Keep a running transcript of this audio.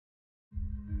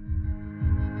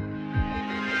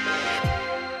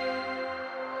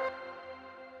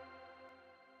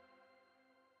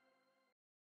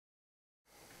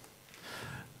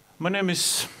My name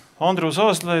is Andrus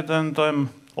Aaslaid and I'm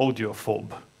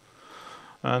audiophobe.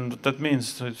 And that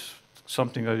means it's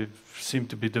something I seem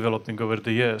to be developing over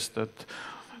the years, that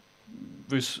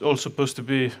we're all supposed to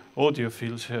be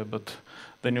audiophiles here, but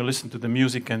then you listen to the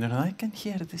music and you're like, I can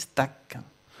hear this tack.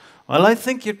 Well, I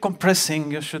think you're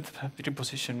compressing, you should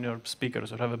reposition your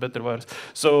speakers or have a better wires.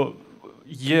 So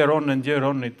year on and year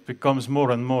on, it becomes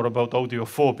more and more about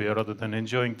audiophobia rather than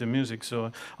enjoying the music.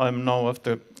 So I'm now,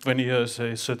 after 20 years,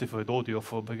 a certified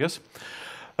audiophobe, I guess.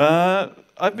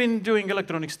 I've been doing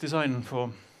electronics design for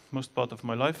most part of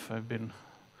my life. I've been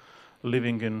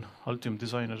living in Altium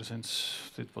Designer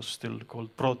since it was still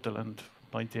called Protel, and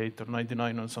 98 or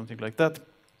 99 or something like that.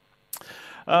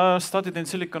 Started in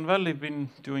Silicon Valley, been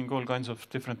doing all kinds of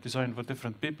different design for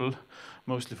different people,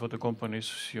 mostly for the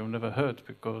companies you've never heard,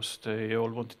 because they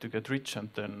all wanted to get rich and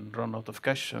then run out of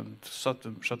cash and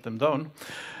shut them down.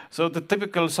 So the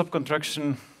typical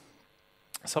subcontraction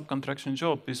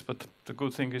job is, but the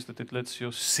good thing is that it lets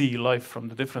you see life from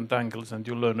the different angles, and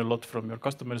you learn a lot from your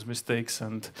customers' mistakes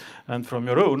and from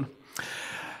your own.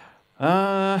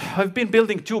 I've been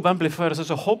building tube amplifiers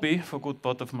as a hobby for a good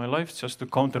part of my life, just to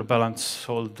counterbalance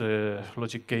all the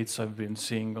logic gates I've been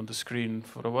seeing on the screen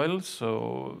for a while.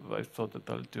 So I thought that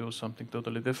I'll do something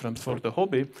totally different for the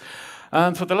hobby.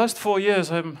 And for the last 4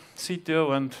 years, I'm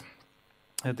CTO and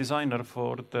a designer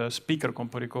for the speaker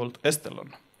company called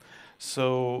Estelon.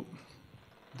 So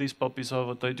these puppies are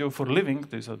what I do for a living.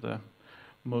 These are the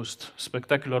most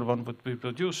spectacular one that we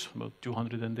produce, about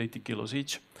 280 kilos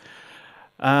each.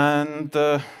 And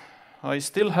I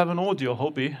still have an audio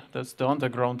hobby. That's the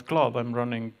underground club I'm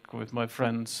running with my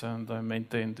friends, and I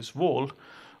maintain this wall,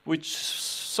 which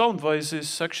sound-wise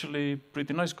is actually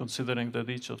pretty nice, considering that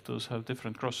each of those have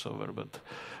different crossover.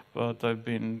 But I've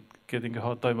been getting a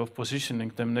hard time of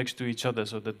positioning them next to each other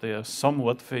so that they are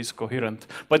somewhat phase coherent.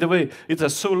 By the way, it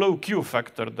has so low Q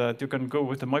factor that you can go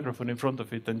with the microphone in front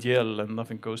of it and yell and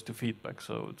nothing goes to feedback.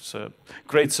 So it's a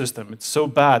great system. It's so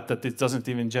bad that it doesn't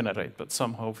even generate, but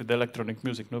somehow with electronic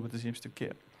music, nobody seems to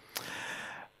care.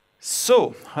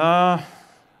 So,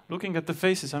 looking at the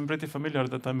faces, I'm pretty familiar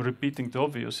that I'm repeating the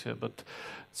obvious here, but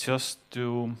just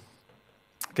to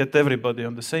get everybody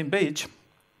on the same page,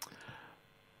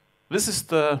 this is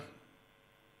the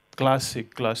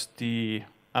classic Class D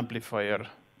amplifier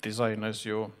design as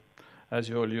you're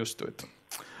all used to it.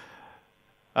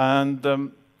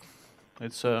 And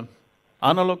it's an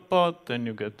analog part, then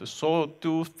you get the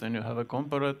sawtooth, then you have a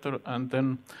comparator, and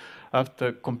then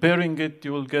after comparing it,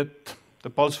 you will get the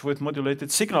pulse width modulated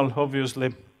signal,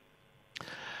 obviously.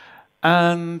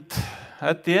 And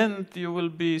at the end, you will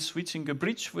be switching a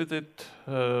bridge with it.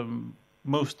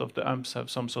 Most of the amps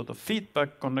have some sort of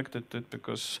feedback connected to it,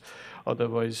 because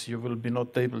otherwise you will be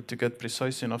not able to get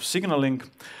precise enough signaling.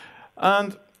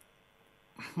 And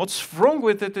what's wrong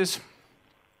with it is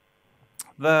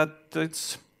that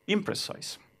it's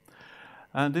imprecise.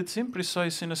 And it's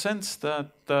imprecise in a sense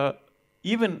that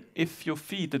even if you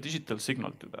feed a digital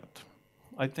signal to that,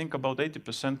 I think about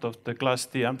 80% of the Class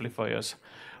D amplifiers,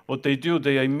 what they do,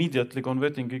 they are immediately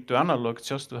converting it to analog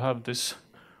just to have this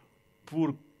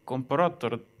poor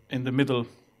comparator in the middle.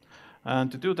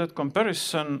 And to do that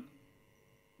comparison,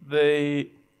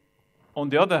 on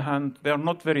the other hand, they are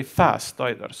not very fast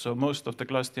either. So most of the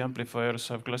Class D amplifiers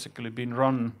have classically been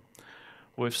run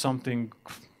with something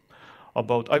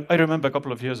about, I remember a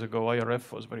couple of years ago,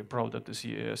 IRF was very proud at the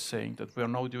CES saying that we are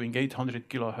now doing 800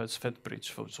 kilohertz FET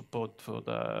bridge for support for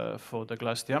the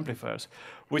Class D amplifiers,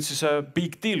 which is a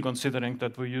big deal considering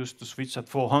that we used to switch at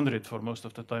 400 for most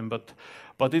of the time, but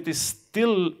it is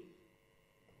still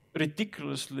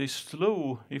ridiculously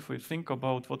slow if we think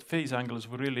about what phase angles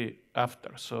we're really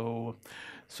after. So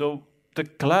the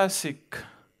classic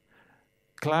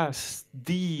Class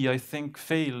D, I think,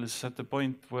 fails at the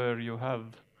point where you have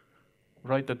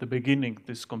right at the beginning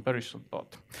this comparison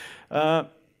part.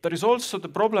 There is also the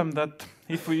problem that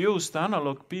if we use the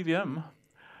analog PWM,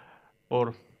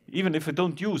 or even if we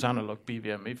don't use analog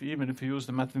PWM, even if we use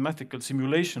the mathematical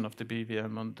simulation of the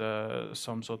PWM on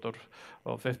some sort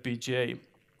of FPGA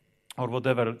or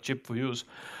whatever chip we use,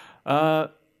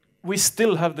 we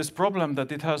still have this problem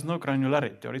that it has no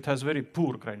granularity, or it has very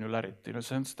poor granularity, in a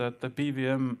sense that the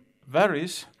PWM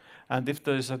varies, and if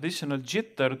there is additional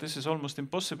jitter, this is almost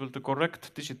impossible to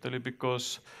correct digitally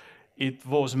because it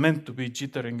was meant to be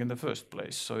jittering in the first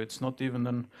place. So it's not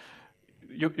even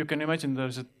you can imagine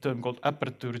there's a term called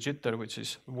aperture jitter, which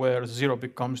is where 0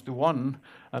 becomes to 1,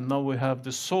 and now we have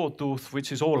the sawtooth,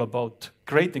 which is all about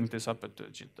creating this aperture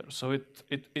jitter. So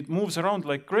it moves around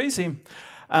like crazy,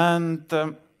 and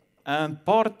And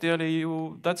partly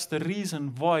that's the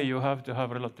reason why you have to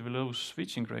have relatively low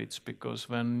switching rates, because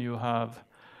when you have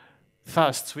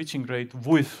fast switching rate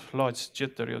with large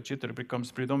jitter, your jitter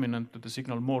becomes predominant to the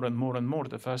signal more and more and more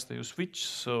the faster you switch.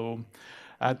 So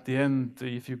at the end,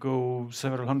 if you go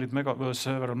several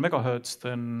megahertz,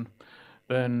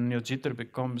 then your jitter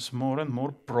becomes more and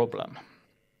more problem.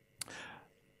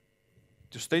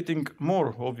 To stating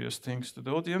more obvious things to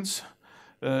the audience,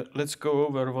 let's go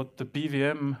over what the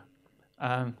PVM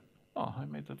and I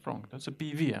made that wrong. That's a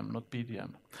PVM, not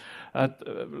PDM.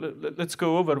 Let's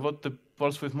go over what the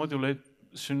pulse width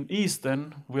modulation is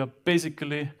then. We are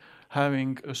basically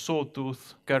having a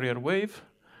sawtooth carrier wave.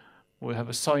 We have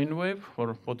a sine wave,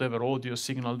 or whatever audio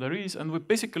signal there is, and we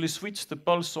basically switch the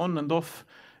pulse on and off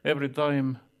every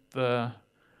time the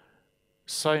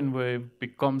sine wave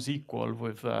becomes equal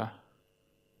with the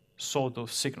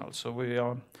sawtooth signal. So we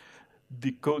are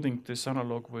decoding this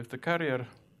analog with the carrier.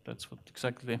 That's what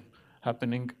exactly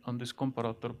happening on this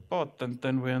comparator part, and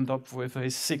then we end up with a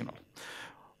signal.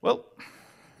 Well,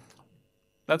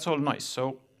 that's all nice.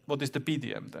 So what is the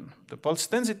PDM then? The pulse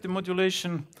density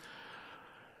modulation,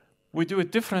 we do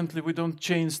it differently. We don't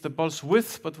change the pulse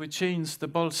width, but we change the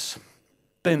pulse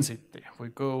density. We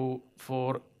go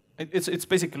for, it's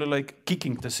basically like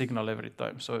kicking the signal every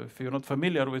time. So if you're not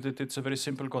familiar with it, it's a very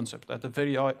simple concept. At a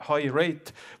very high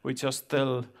rate, we just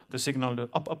tell the signal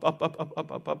up, up, up, up, up,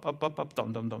 up, up, up, up, up, up,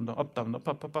 down, down, down, down, up, down, up,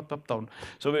 up, up, up, up, down.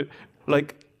 So we're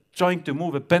like trying to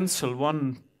move a pencil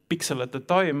 1 pixel at a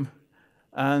time.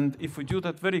 And if we do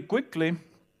that very quickly,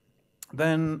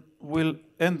 then we'll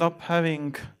end up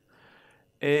having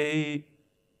a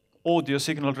audio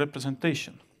signal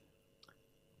representation.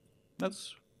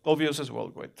 That's obvious as well,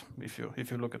 quite, if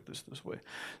you look at this way.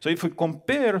 So if we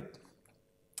compare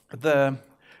the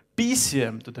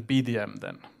PCM to the PDM,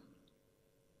 then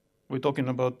we're talking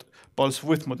about pulse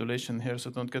width modulation here, so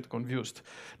don't get confused.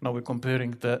 Now we're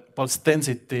comparing the pulse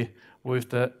density with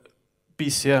the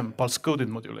PCM, pulse coded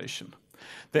modulation.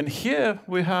 Then here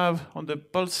we have, on the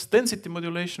pulse density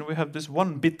modulation, we have this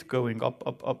 1 bit going up,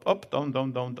 up, up, up, down,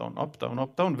 down, down, down,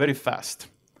 up, down, very fast.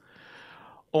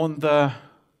 On the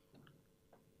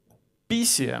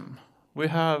PCM, we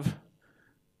have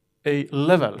a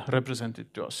level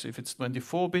represented to us. If it's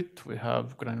 24-bit, we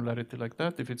have granularity like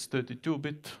that. If it's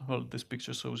 32-bit, well, this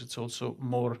picture shows it's also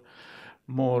more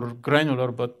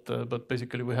granular, but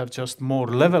basically we have just more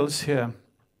levels here.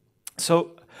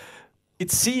 So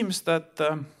it seems that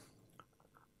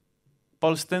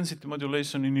pulse density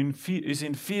modulation is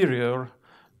inferior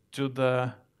to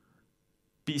the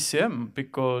PCM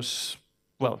because,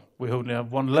 well, we only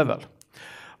have 1 level.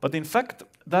 But in fact,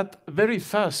 that very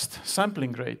fast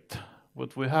sampling rate,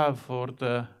 what we have for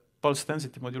the pulse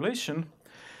density modulation,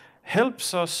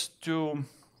 helps us to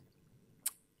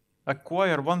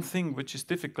acquire one thing which is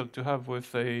difficult to have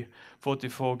with a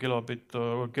 44 kilobit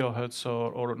or kilohertz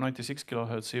or 96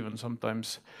 kilohertz even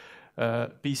sometimes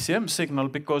PCM signal,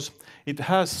 because it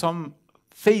has some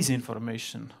phase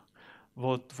information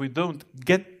what we don't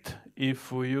get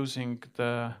if we're using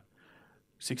the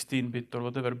 16-bit or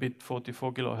whatever bit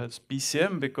 44 kilohertz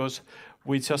PCM, because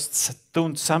we just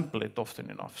don't sample it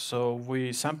often enough. So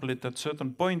we sample it at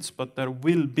certain points, but there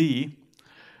will be,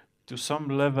 to some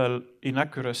level,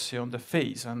 inaccuracy on the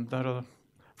phase. And there are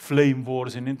flame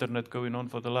wars in internet going on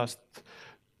for the last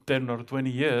 10 or 20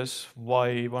 years,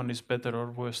 why one is better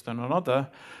or worse than another.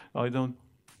 I don't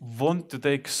want to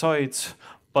take sides,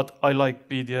 but I like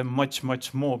PDM much,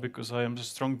 much more, because I am a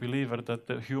strong believer that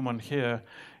the human ear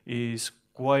is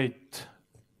quite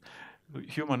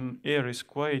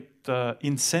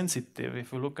insensitive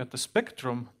if you look at the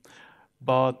spectrum,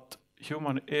 but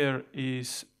human ear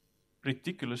is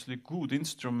ridiculously good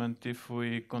instrument if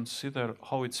we consider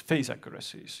how its phase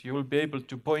accuracy is. You will be able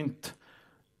to point,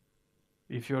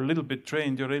 if you're a little bit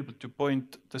trained, you're able to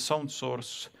point the sound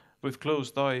source with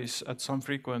closed eyes at some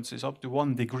frequencies up to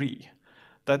 1 degree.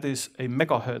 That is a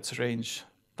megahertz range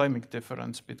timing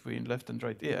difference between left and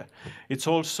right ear. It's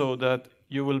also that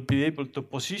you will be able to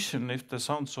position if the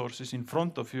sound source is in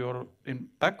front of you or in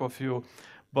back of you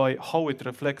by how it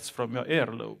reflects from your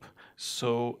earlobe.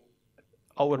 So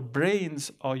our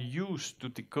brains are used to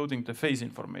decoding the phase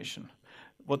information.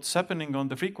 What's happening on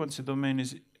the frequency domain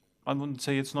is, I wouldn't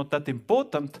say it's not that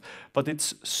important, but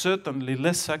it's certainly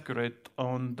less accurate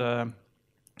on the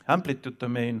amplitude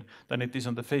domain than it is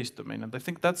on the phase domain. And I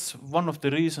think that's one of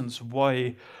the reasons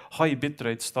why high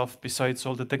bitrate stuff, besides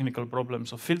all the technical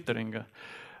problems of filtering,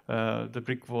 the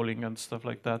brick walling and stuff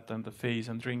like that, and the phase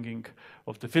and ringing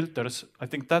of the filters, I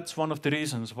think that's one of the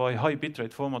reasons why high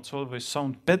bitrate formats always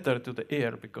sound better to the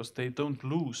ear, because they don't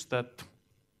lose that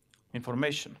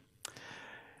information.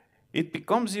 it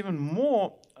becomes even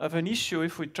more of an issue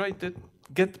if we try to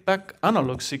get back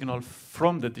analog signal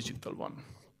from the digital one.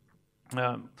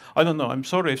 I don't know, I'm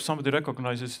sorry if somebody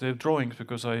recognizes the drawings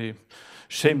because I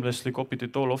shamelessly copied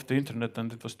it all off the internet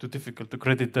and it was too difficult to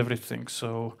credit everything.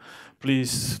 So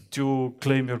please do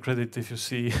claim your credit if you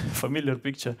see a familiar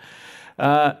picture.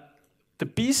 The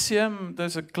PCM,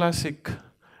 there's a classic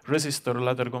resistor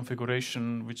ladder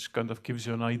configuration which kind of gives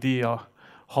you an idea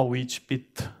how each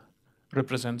bit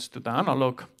represents to the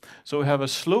analog. So we have a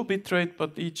slow bit rate,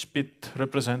 but each bit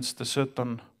represents the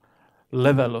certain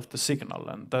level of the signal,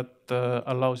 and that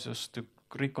allows us to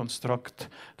reconstruct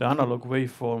the analog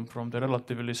waveform from the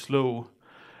relatively slow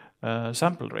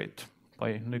sample rate.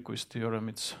 By Nyquist theorem,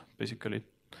 it's basically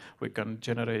we can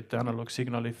generate the analog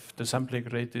signal if the sampling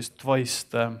rate is twice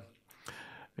the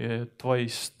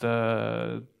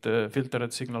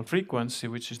filtered signal frequency,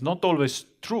 which is not always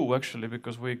true actually,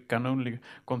 because we can only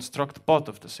construct part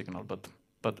of the signal.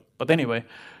 But anyway,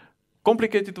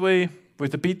 complicated way.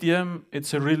 With the PTM,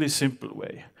 it's a really simple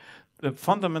way. The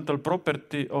fundamental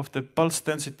property of the pulse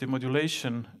density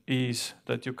modulation is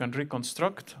that you can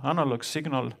reconstruct analog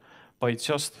signal by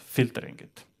just filtering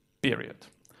it, period.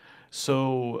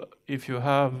 So if you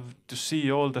have to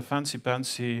see all the fancy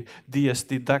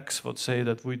DSD DACs would say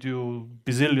that we do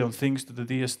bazillion things to the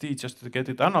DSD just to get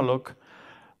it analog,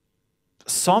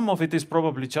 some of it is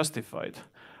probably justified,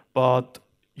 but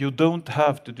you don't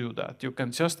have to do that. You can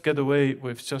just get away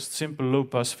with just simple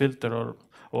low-pass filter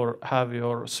or have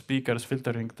your speakers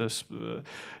filtering this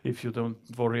if you don't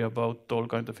worry about all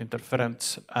kind of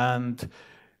interference. And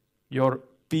your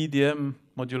PDM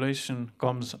modulation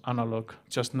comes analog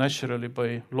just naturally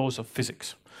by laws of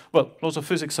physics. Well, laws of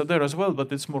physics are there as well,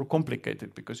 but it's more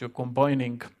complicated because you're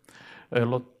combining a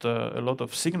lot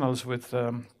of signals with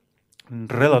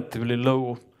relatively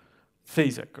low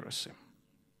phase accuracy.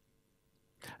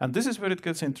 And this is where it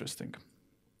gets interesting.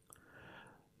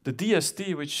 The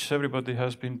DSD, which everybody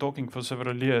has been talking for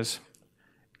several years,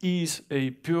 is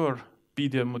a pure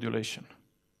PDM modulation.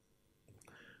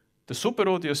 The Super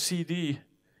Audio CD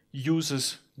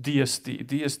uses DSD.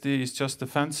 DSD is just a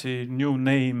fancy new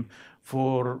name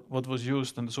for what was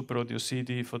used on the Super Audio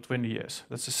CD for 20 years.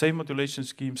 That's the same modulation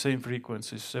scheme, same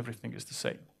frequencies, everything is the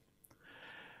same.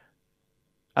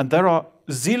 And there are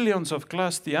zillions of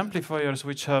Class D amplifiers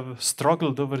which have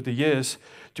struggled over the years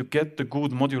to get the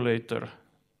good modulator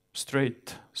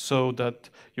straight so that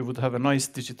you would have a nice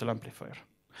digital amplifier.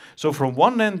 So from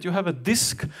one end, you have a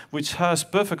disc which has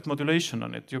perfect modulation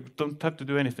on it. You don't have to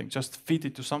do anything, just feed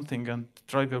it to something and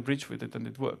drive your bridge with it and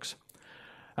it works.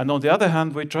 And on the other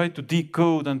hand, we try to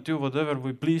decode and do whatever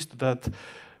we please to that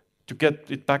to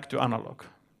get it back to analog.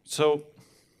 So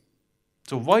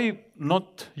why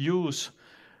not use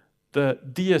the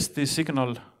DSD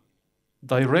signal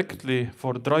directly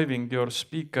for driving your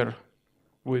speaker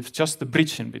with just the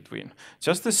bridge in between?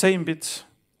 Just the same bits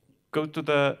go to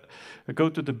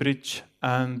the bridge,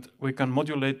 and we can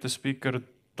modulate the speaker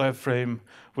diaphragm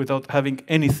without having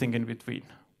anything in between.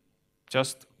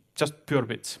 Just pure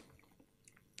bits.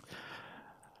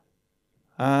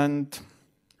 And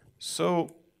so,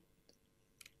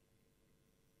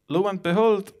 lo and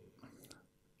behold,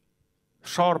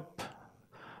 Sharp,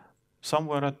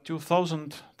 somewhere at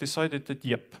 2000, decided that,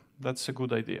 yep, that's a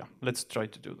good idea. Let's try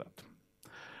to do that.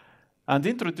 And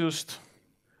introduced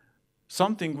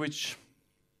something which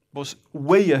was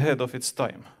way ahead of its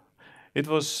time. It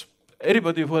was,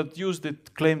 everybody who had used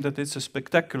it claimed that it's a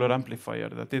spectacular amplifier,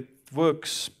 that it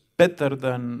works better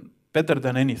than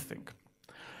anything.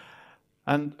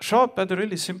 And Sharp had a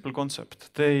really simple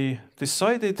concept. They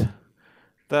decided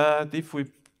that if we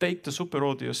take the Super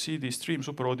Audio CD stream,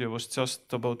 Super Audio was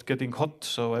just about getting hot,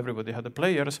 so everybody had the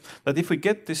players, that if we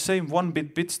get the same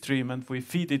 1-bit bit stream and we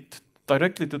feed it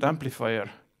directly to the amplifier,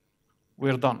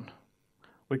 we're done.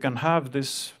 We can have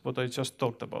this, what I just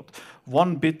talked about,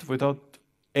 1 bit without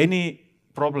any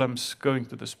problems going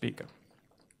to the speaker.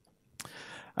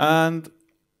 And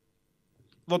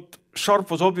what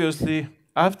Sharp was obviously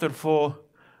after for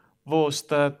was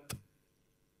that,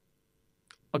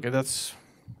 okay,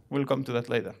 we'll come to that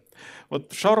later.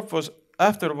 What Sharp was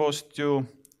after was to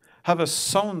have a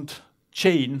sound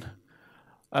chain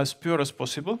as pure as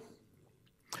possible.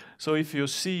 So if you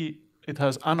see it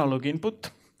has analog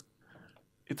input,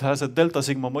 it has a delta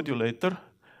sigma modulator,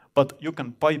 but you can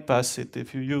bypass it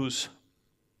if you use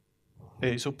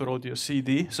a Super Audio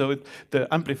CD. So the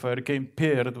amplifier came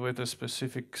paired with a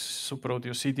specific Super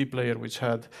Audio CD player which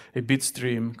had a bit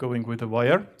stream going with a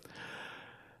wire.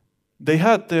 They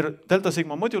had their delta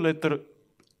sigma modulator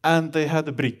and they had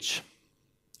a bridge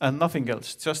and nothing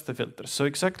else, just the filters. So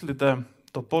exactly the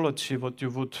topology what you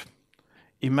would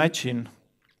imagine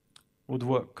would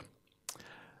work.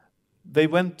 They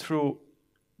went through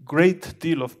great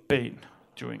deal of pain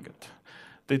doing it.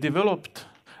 They developed,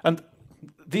 and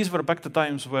these were back the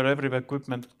times where every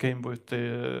equipment came with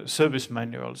the service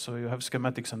manual, so you have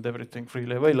schematics and everything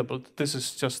freely available. This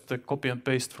is just a copy and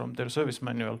paste from their service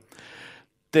manual.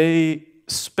 They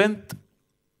spent,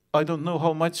 I don't know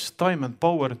how much time and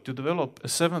power to develop a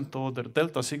 7th order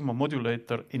delta sigma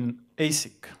modulator in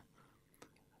ASIC,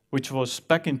 which was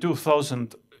back in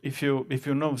 2000. If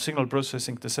you know signal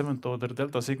processing, the 7th order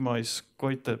delta sigma is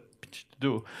quite a bitch to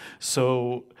do.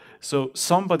 So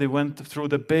somebody went through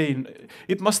the pain.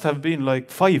 It must have been like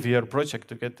 5-year project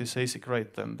to get this ASIC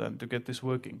right and to get this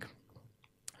working.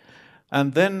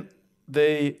 And then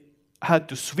they had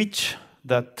to switch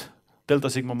that delta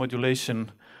sigma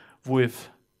modulation with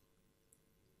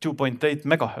 2.8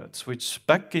 megahertz, which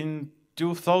back in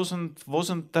 2000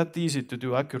 wasn't that easy to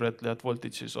do accurately at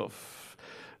voltages of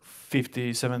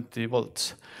 50, 70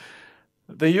 volts.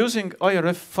 They're using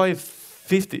IRF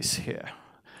 550s here.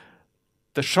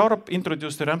 The Sharp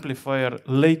introduced their amplifier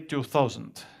late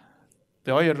 2000.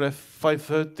 The IRF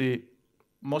 530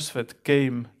 MOSFET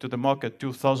came to the market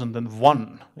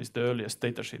 2001 is the earliest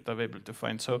datasheet I'm able to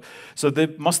find. So they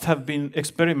must have been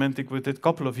experimenting with it a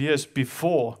couple of years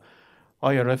before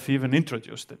IRF even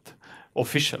introduced it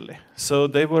officially. So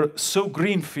they were so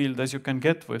greenfield as you can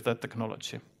get with that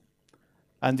technology.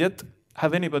 And yet,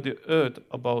 have anybody heard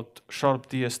about Sharp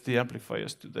DSD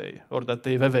amplifiers today, or that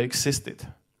they've ever existed?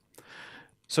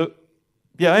 So,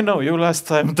 yeah, I know you last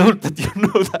time told that you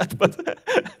know that,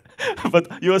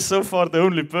 but you are so far the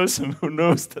only person who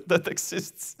knows that that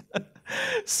exists.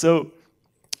 So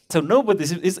nobody,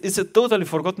 it's a totally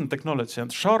forgotten technology,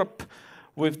 and Sharp,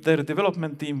 with their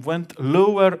development team, went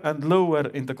lower and lower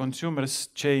in the consumer's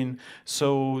chain.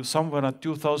 So somewhere at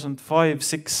 2005,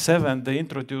 6, 7, they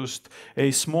introduced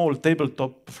a small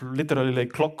tabletop, literally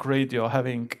like clock radio,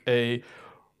 having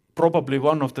probably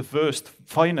one of the first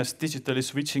finest digitally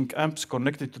switching amps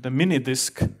connected to the mini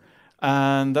disc,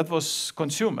 and that was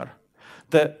consumer.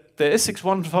 The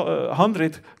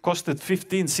SX100 costed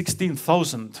 $15,000,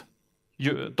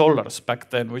 $16,000 back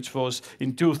then, which was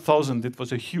in 2000, it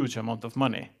was a huge amount of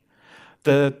money.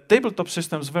 The tabletop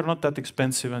systems were not that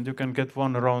expensive, and you can get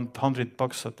one around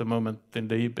 $100 at the moment in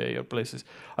the eBay or places.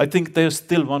 I think they're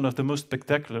still one of the most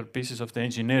spectacular pieces of the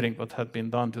engineering what had been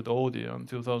done to the audio in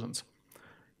 2000s.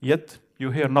 Yet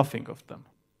you hear nothing of them.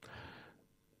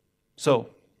 So,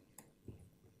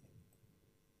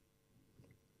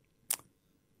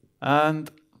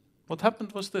 and what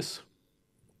happened was this.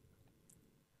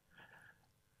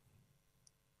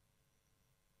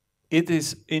 It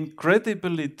is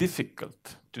incredibly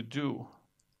difficult to do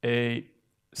a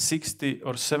 60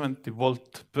 or 70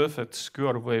 volt perfect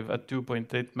skewer wave at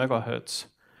 2.8 megahertz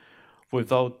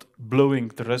without blowing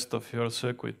the rest of your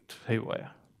circuit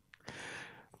haywire.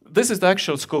 This is the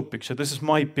actual scope picture. This is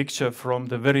my picture from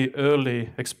the very early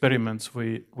experiments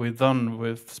we done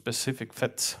with specific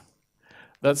FETs.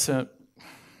 That's a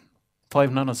 5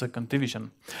 nanosecond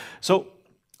division. So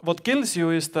what kills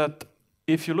you is that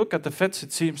if you look at the FETs,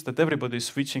 it seems that everybody is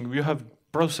switching. You have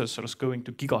processors going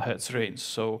to gigahertz range.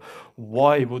 So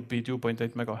why would be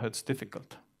 2.8 megahertz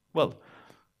difficult? Well,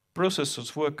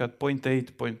 processors work at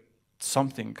 0.8 point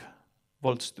something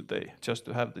volts today just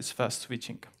to have this fast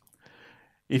switching.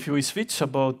 If you switch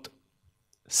about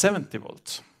 70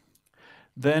 volts,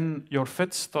 then your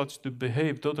FET starts to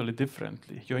behave totally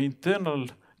differently. Your internal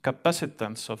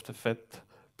capacitance of the FET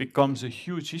becomes a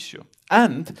huge issue.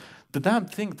 And the damn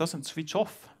thing doesn't switch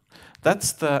off.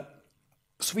 That's the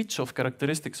switch off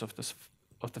characteristics of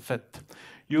the FET.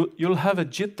 You'll have a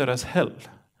jitter as hell.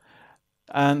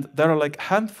 And there are like a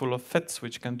handful of FETs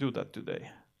which can do that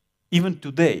today. Even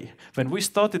today, when we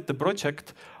started the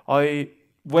project, I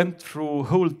went through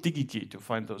whole DigiKey to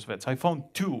find those FETs. I found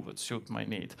 2 that suit my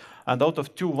need. And out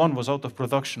of 2, 1 was out of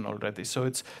production already. So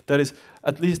there is,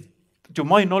 at least to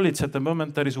my knowledge at the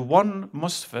moment, there is one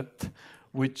MOSFET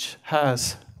which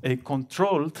has a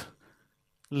controlled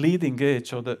leading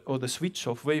edge or the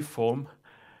switch-off waveform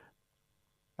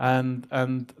and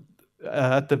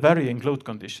at the varying load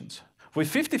conditions.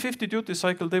 With 50-50 duty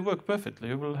cycle, they work perfectly.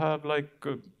 You will have like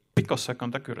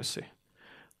picosecond accuracy.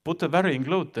 Put a varying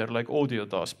load there like audio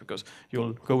does, because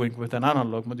you're going with an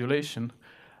analog modulation,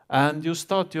 and you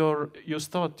start your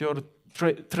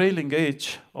trailing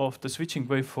edge of the switching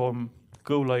waveform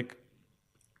go like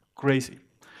crazy.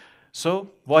 So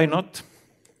why not?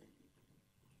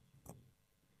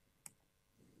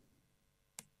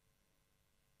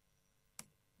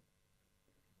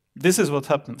 This is what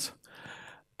happens.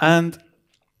 And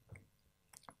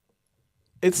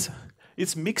it's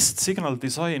it's mixed signal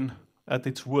design at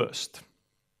its worst.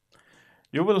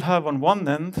 You will have on one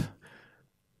end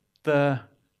the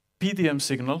PDM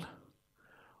signal,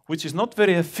 which is not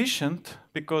very efficient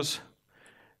because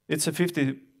it's a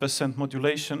 50%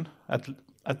 modulation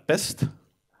at best.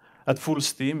 At full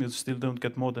steam, you still don't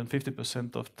get more than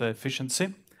 50% of the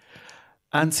efficiency.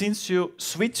 And since you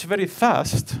switch very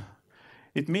fast,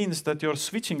 it means that your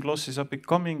switching losses are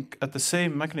becoming at the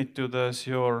same magnitude as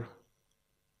your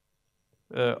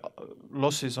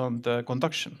losses on the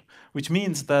conduction, which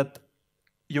means that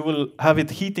you will have it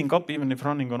heating up even if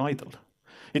running on idle.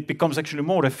 It becomes actually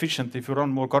more efficient if you run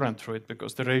more current through it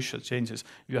because the ratio changes.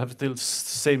 You have still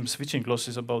same switching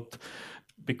losses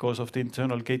because of the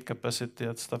internal gate capacity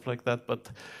and stuff like that.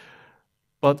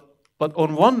 But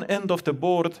on one end of the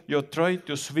board, you try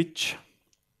to switch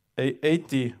a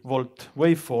 80-volt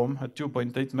waveform at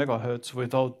 2.8 megahertz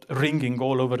without ringing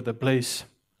all over the place.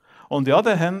 On the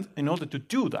other hand, in order to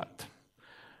do that,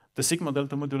 the sigma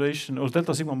delta modulation or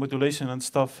delta sigma modulation and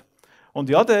stuff, on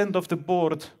the other end of the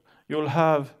board, you'll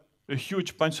have a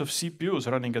huge bunch of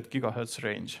CPUs running at gigahertz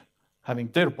range, having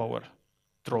their power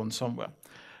drawn somewhere.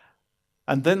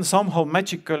 And then somehow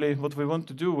magically, what we want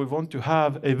to do, we want to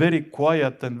have a very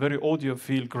quiet and very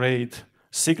audiophile grade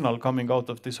signal coming out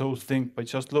of this whole thing by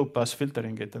just low pass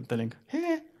filtering it and telling,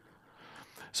 hey.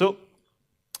 So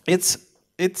it's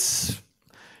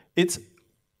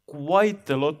quite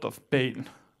a lot of pain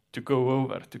to go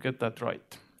over to get that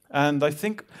right. And I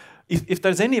think if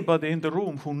there's anybody in the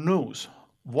room who knows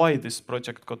why this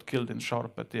project got killed in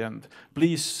Sharp at the end,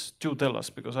 please do tell us,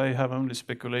 because I have only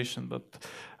speculation. But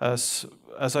as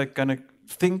I kind of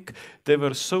think, they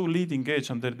were so leading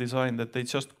edge on their design that they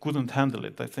just couldn't handle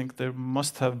it. I think they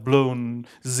must have blown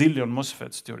zillion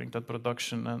MOSFETs during that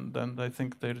production, and I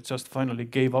think they just finally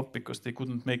gave up because they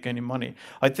couldn't make any money.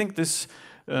 I think this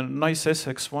nice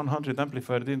SX100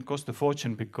 amplifier didn't cost a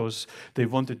fortune because they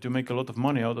wanted to make a lot of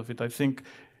money out of it. I think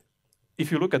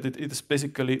if you look at it, it's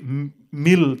basically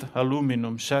milled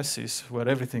aluminum chassis where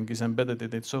everything is embedded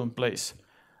in its own place.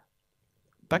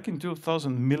 Back in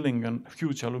 2000, milling a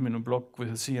huge aluminum block with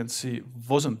a CNC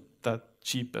wasn't that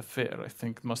cheap affair. I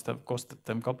think it must have costed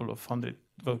them a couple of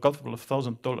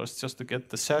 $1,000 just to get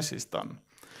the chassis done.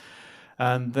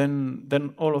 And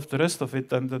then all of the rest of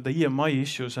it and the EMI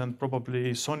issues, and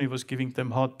probably Sony was giving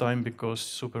them hard time because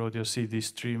Super Audio CD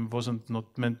stream wasn't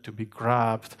not meant to be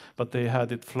grabbed, but they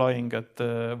had it flying at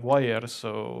the wire,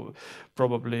 so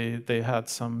probably they had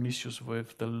some issues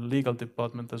with the legal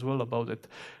department as well about it.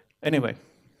 Anyway,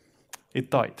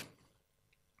 it died.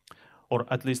 Or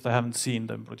at least I haven't seen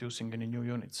them producing any new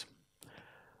units.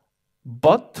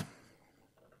 But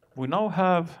we now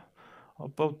have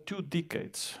about 2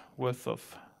 decades worth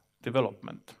of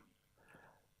development.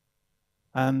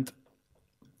 And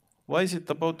why is it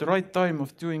about the right time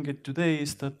of doing it today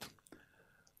is that,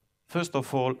 first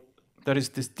of all, there is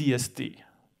this DSD,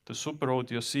 the Super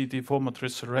Audio CD format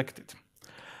resurrected.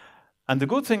 And the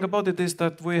good thing about it is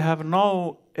that we have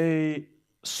now a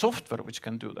software which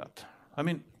can do that. I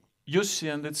mean,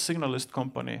 Jussi and its signalist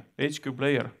company, HQ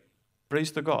Player,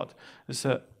 praise the God, is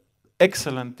an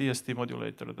excellent DSD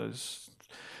modulator.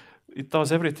 It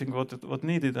does everything what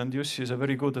needed, and Jussi is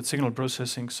very good at signal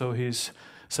processing, so his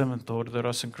 7th order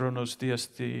asynchronous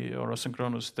DSD or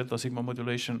asynchronous delta sigma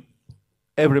modulation,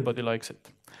 everybody likes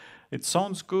it. It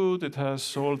sounds good, it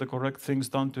has all the correct things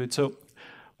done to it. So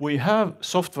we have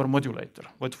software modulator,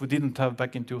 what we didn't have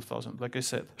back in 2000. Like I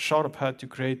said, Sharp had to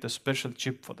create a special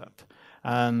chip for that.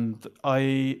 And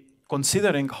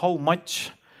considering how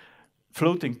much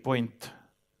floating point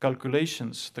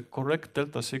calculations the correct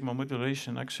delta sigma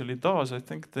modulation actually does, I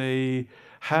think they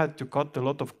had to cut a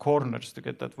lot of corners to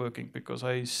get that working, because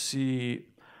I see,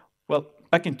 well,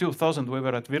 back in 2000 we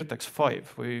were at Virtex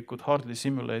 5. We could hardly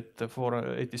simulate the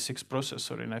 486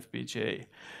 processor in FPGA.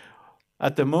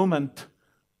 At the moment,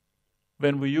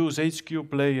 when we use HQ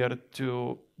Player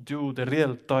to do the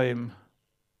real-time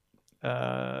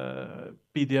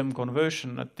PDM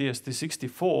conversion at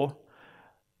DSD64,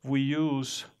 we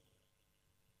use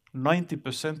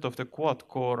 90% of the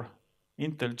quad-core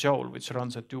Intel Joule, which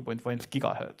runs at 2.1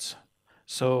 gigahertz.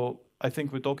 So I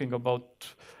think we're talking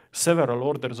about several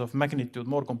orders of magnitude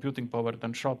more computing power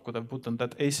than Sharp could have put on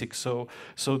that ASIC.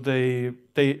 So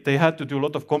they had to do a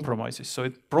lot of compromises. So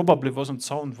it probably wasn't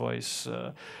sound-wise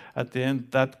at the end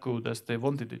that good as they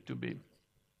wanted it to be.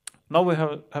 Now we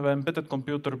have embedded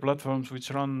computer platforms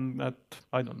which run at,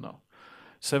 I don't know,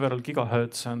 several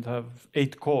gigahertz and have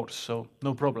 8 cores, so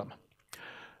no problem.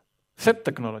 FET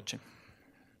technology,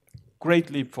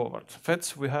 great leap forward.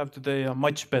 FETs we have today are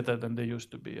much better than they used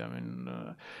to be. I mean,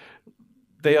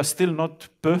 they are still not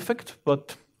perfect,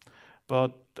 but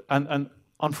And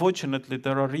unfortunately,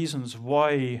 there are reasons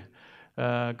why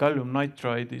gallium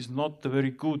nitride is not a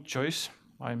very good choice.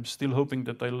 I'm still hoping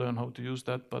that I learn how to use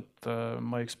that, but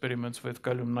my experiments with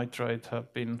gallium nitride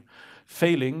have been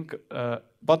failing.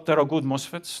 But there are good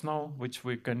MOSFETs now, which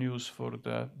we can use for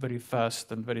the very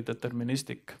fast and very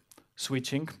deterministic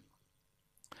switching.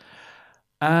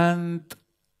 And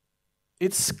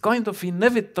it's kind of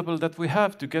inevitable that we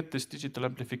have to get this digital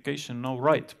amplification now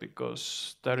right,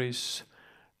 because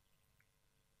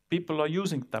people are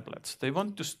using tablets. They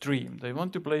want to stream. They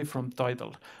want to play from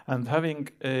Tidal. And having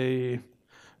a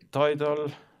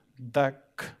Tidal, DAC,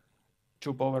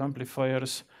 2-power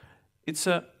amplifiers, it's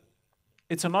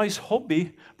a nice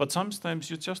hobby, but sometimes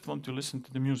you just want to listen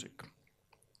to the music.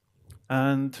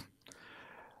 And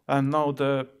now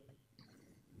the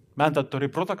mandatory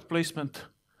product placement,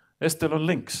 Estelon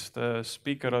Links, the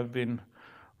speaker I've been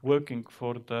working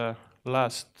for the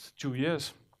last 2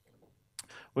 years.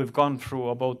 We've gone through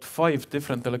about 5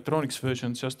 different electronics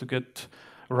versions just to get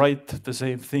right the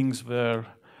same things where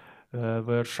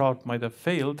Sharp might have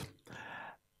failed.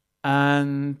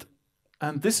 And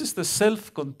this is the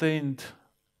self-contained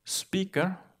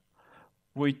speaker,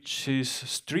 which is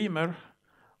streamer,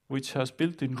 which has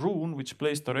built-in Rune, which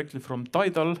plays directly from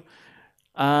Tidal,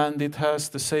 and it has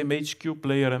the same HQ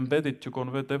player embedded to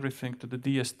convert everything to the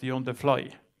DSD on the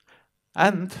fly.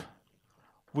 And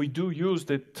we do use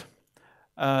it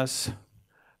as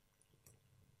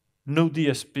no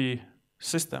DSP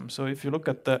system. So if you look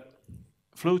at the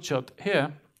flowchart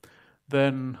here,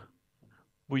 then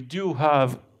we do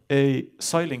have a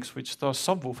Xilinx which does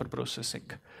subwoofer processing.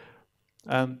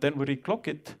 And then we reclock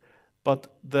it, but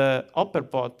the upper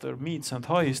part, the mids and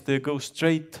highs, they go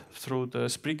straight through the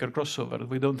speaker crossover.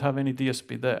 We don't have any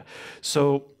DSP there.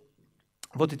 So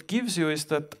what it gives you is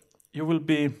that you will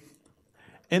be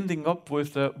ending up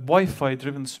with a Wi-Fi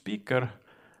driven speaker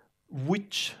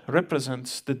which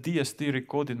represents the DSD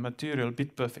recorded material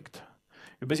bit perfect.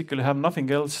 You basically have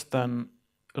nothing else than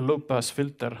a low-pass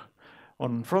filter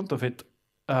on front of it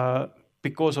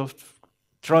because of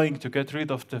trying to get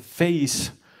rid of the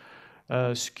phase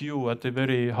skew at the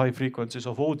very high frequencies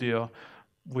of audio.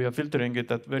 We are filtering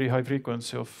it at very high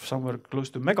frequency of somewhere close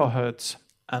to megahertz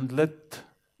and let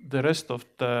the rest of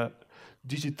the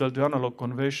digital to analog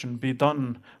conversion be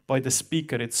done by the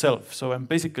speaker itself. So I'm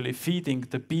basically feeding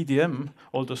the PDM,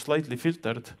 although slightly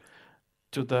filtered,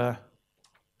 to the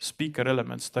speaker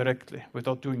elements directly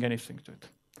without doing anything to it.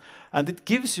 And it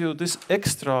gives you this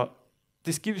extra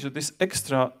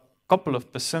couple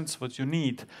of percents what you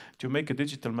need to make a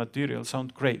digital material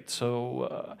sound great.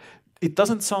 So it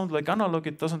doesn't sound like analog,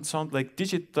 it doesn't sound like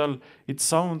digital, it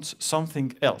sounds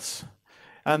something else.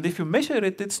 And if you measure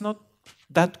it, it's not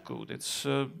that good.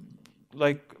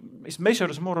 It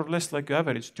measures more or less like an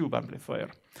average tube amplifier,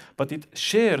 but it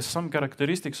shares some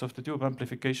characteristics of the tube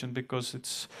amplification because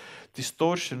its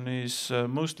distortion is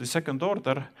mostly second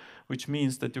order, which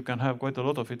means that you can have quite a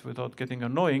lot of it without getting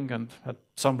annoying, and at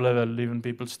some level even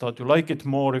people start to like it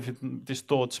more if it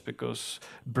distorts because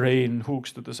brain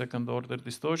hooks to the second order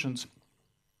distortions.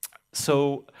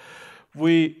 So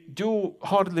we do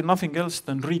hardly nothing else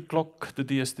than reclock the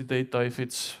DSD data if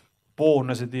it's born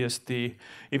as a DSD.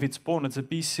 If it's born as a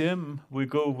BCM, we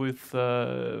go with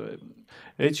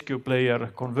HQ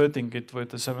player, converting it with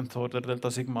the 7th order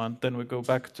delta sigma, and then we go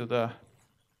back to the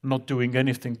not doing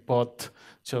anything but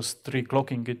just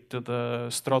reclocking it to the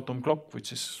stratum clock,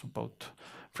 which is about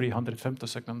 300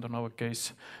 femtosecond in our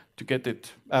case, to get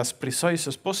it as precise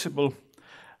as possible.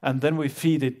 And then we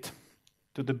feed it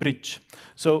to the bridge.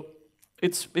 So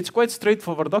it's quite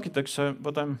straightforward architecture.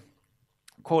 What I'm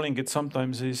calling it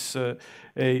sometimes is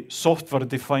a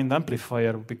software-defined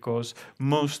amplifier, because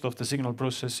most of the signal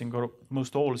processing, or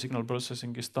most all signal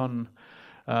processing, is done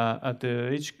at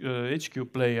the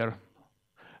HQ player,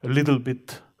 a little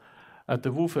bit at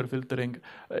the woofer filtering.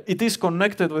 It is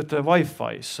connected with the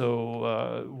Wi-Fi,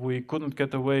 so we couldn't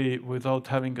get away without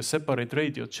having a separate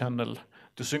radio channel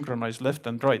to synchronize left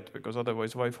and right, because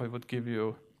otherwise Wi-Fi would give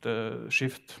you the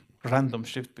random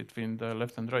shift between the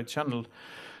left and right channel.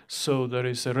 So there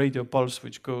is a radio pulse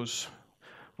which goes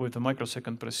with a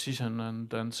microsecond precision and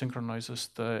then synchronizes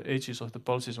the edges of the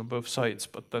pulses on both sides.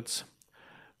 But that's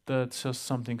just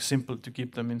something simple to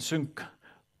keep them in sync.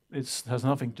 It has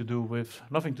nothing to do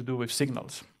with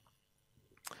signals.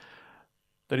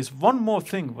 There is one more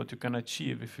thing what you can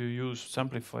achieve if you use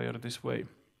amplifier this way.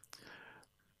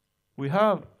 We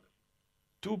have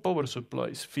 2 power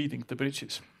supplies feeding the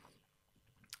bridges.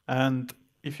 And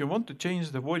if you want to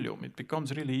change the volume, it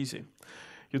becomes really easy.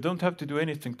 You don't have to do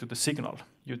anything to the signal.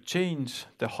 You change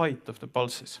the height of the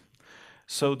pulses.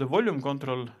 So the volume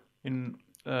control in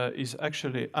is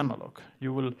actually analog.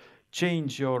 You will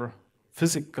change your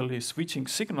physically switching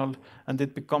signal and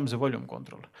it becomes a volume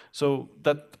control. So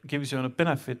that gives you a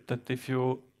benefit that if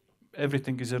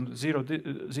everything is in 0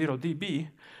 dB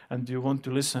and you want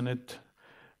to listen it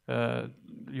in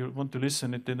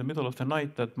the middle of the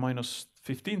night at minus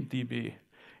 15 dB,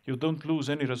 you don't lose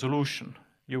any resolution.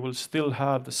 You will still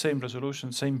have the same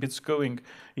resolution, same bits going,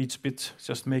 each bit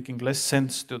just making less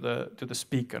sense to the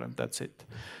speaker, and that's it.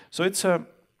 So it's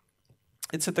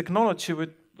a technology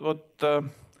with what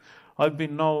I've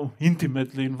been now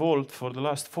intimately involved for the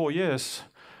last 4 years.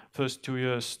 First 2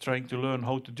 years trying to learn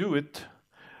how to do it.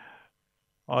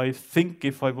 I think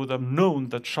if I would have known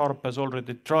that Sharp has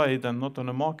already tried and not on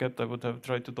the market, I would have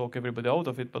tried to talk everybody out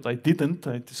of it, but I didn't.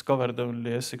 I discovered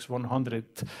only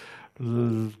SX100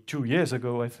 2 years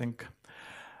ago, I think.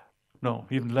 No,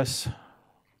 even less,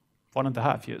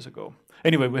 1.5 years ago.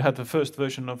 Anyway, we had the first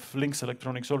version of Lynx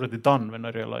Electronics already done when I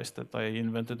realized that I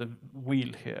invented a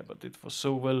wheel here, but it was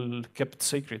so well kept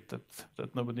secret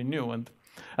that nobody knew. And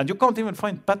you can't even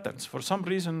find patents. For some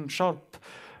reason, Sharp,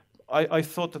 I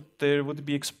thought that they would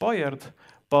be expired,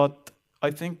 but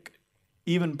I think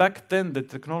even back then the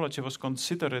technology was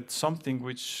considered something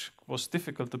which was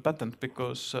difficult to patent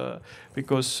because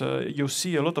you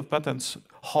see a lot of patents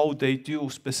how they do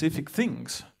specific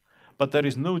things, but there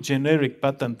is no generic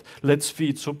patent, let's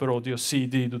feed super audio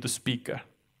CD to the speaker.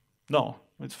 No,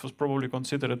 it was probably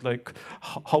considered like,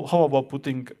 how about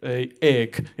putting an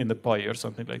egg in the pie or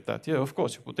something like that? Yeah, of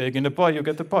course, you put egg in the pie, you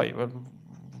get the pie. Well,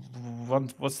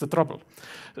 what's the trouble?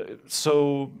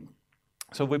 So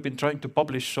we've been trying to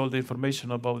publish all the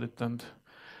information about it and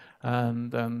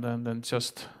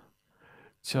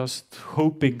just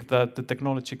hoping that the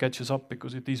technology catches up,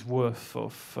 because it is worth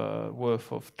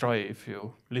of try if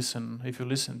you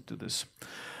listen to this.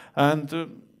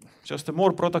 And just a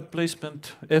more product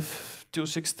placement,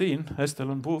 F216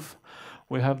 Estelon booth.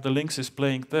 We have the Lynxes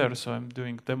playing there, so I'm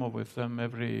doing demo with them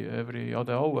every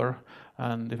other hour.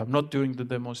 And if I'm not doing the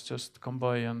demos, just come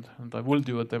by and I will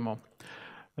do a demo.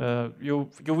 You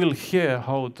will hear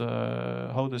how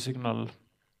the signal,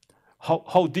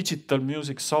 how digital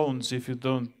music sounds if you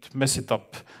don't mess it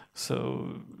up.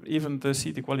 So even the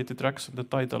CD quality tracks on the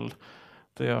Tidal,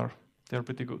 they are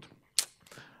pretty good.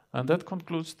 And that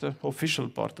concludes the official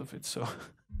part of it. So.